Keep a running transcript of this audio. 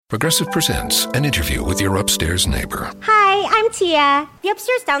Progressive presents an interview with your upstairs neighbor. Hi, I'm Tia. The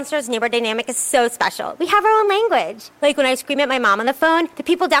upstairs-downstairs neighbor dynamic is so special. We have our own language. Like when I scream at my mom on the phone, the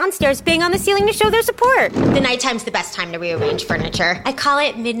people downstairs bang on the ceiling to show their support. The nighttime's the best time to rearrange furniture. I call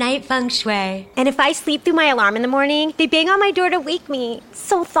it midnight feng shui. And if I sleep through my alarm in the morning, they bang on my door to wake me.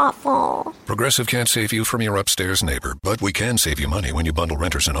 So thoughtful. Progressive can't save you from your upstairs neighbor, but we can save you money when you bundle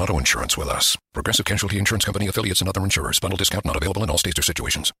renters and auto insurance with us. Progressive Casualty Insurance Company, affiliates, and other insurers. Bundle discount not available in all states or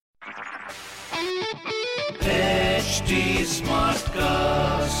situations. HD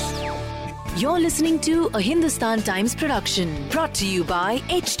Smartcast. You're listening to a Hindustan Times production brought to you by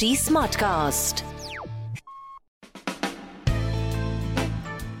HD Smartcast.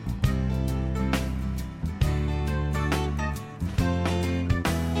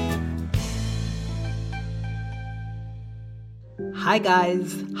 Hi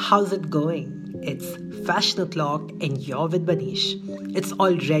guys, how's it going? It's Fashion O'Clock and you're with Manish. It's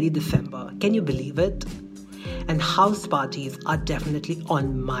already December, can you believe it? And house parties are definitely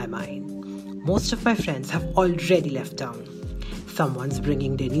on my mind. Most of my friends have already left town. Someone's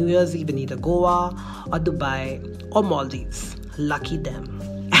bringing their New Year's Eve in either Goa or Dubai or Maldives. Lucky them.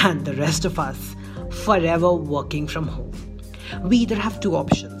 And the rest of us, forever working from home. We either have two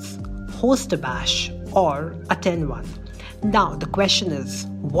options, host a bash or attend one. Now the question is,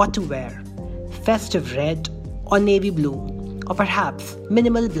 what to wear? Festive red or navy blue or perhaps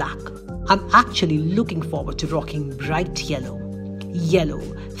minimal black? I'm actually looking forward to rocking bright yellow. Yellow,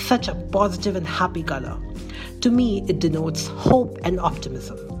 such a positive and happy color. To me, it denotes hope and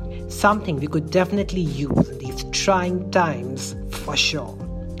optimism. Something we could definitely use in these trying times for sure.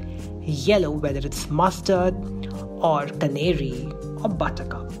 Yellow, whether it's mustard or canary or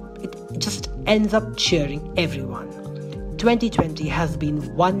buttercup, it just ends up cheering everyone. 2020 has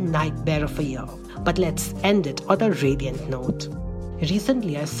been one nightmare of a year, but let's end it on a radiant note.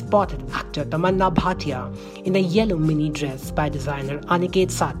 Recently, I spotted actor Tamannaah Bhatia in a yellow mini dress by designer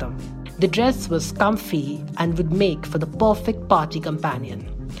Aniket Satam. The dress was comfy and would make for the perfect party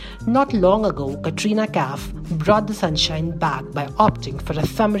companion. Not long ago, Katrina Kaif brought the sunshine back by opting for a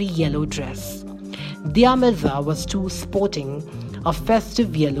summery yellow dress. Dia Mirza was too sporting a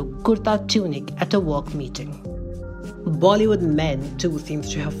festive yellow kurta tunic at a work meeting. Bollywood men too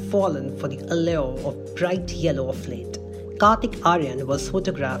seems to have fallen for the allure of bright yellow of late. Kartik Aaryan was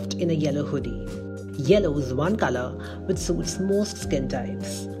photographed in a yellow hoodie. Yellow is one color which suits most skin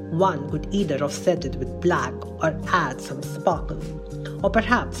types. One could either offset it with black or add some sparkle, or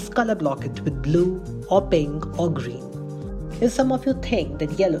perhaps color block it with blue or pink or green. If some of you think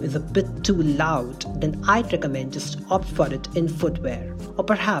that yellow is a bit too loud, then I'd recommend just opt for it in footwear, or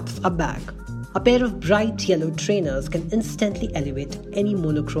perhaps a bag. A pair of bright yellow trainers can instantly elevate any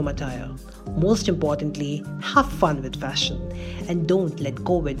monochrome attire. Most importantly, have fun with fashion and don't let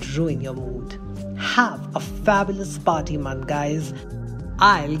COVID ruin your mood. Have a fabulous party month, guys.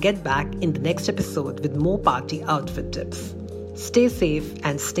 I'll get back in the next episode with more party outfit tips. Stay safe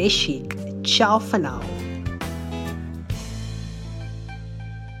and stay chic. Ciao for now.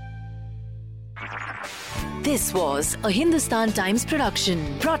 This was a Hindustan Times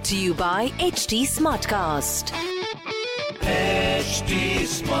production brought to you by HT Smartcast. HD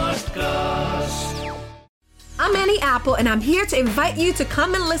Smartcast. I'm Annie Apple, and I'm here to invite you to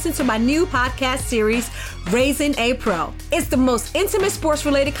come and listen to my new podcast series, Raising a Pro. It's the most intimate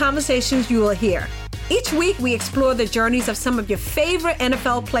sports-related conversations you will hear. Each week, we explore the journeys of some of your favorite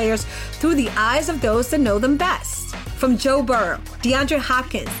NFL players through the eyes of those that know them best. From Joe Burrow, DeAndre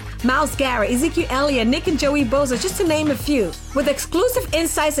Hopkins, Myles Garrett, Ezekiel Elliott, Nick and Joey Bosa, just to name a few. With exclusive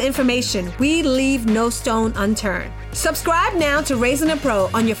insights and information, we leave no stone unturned. Subscribe now to Raising a Pro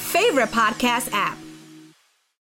on your favorite podcast app.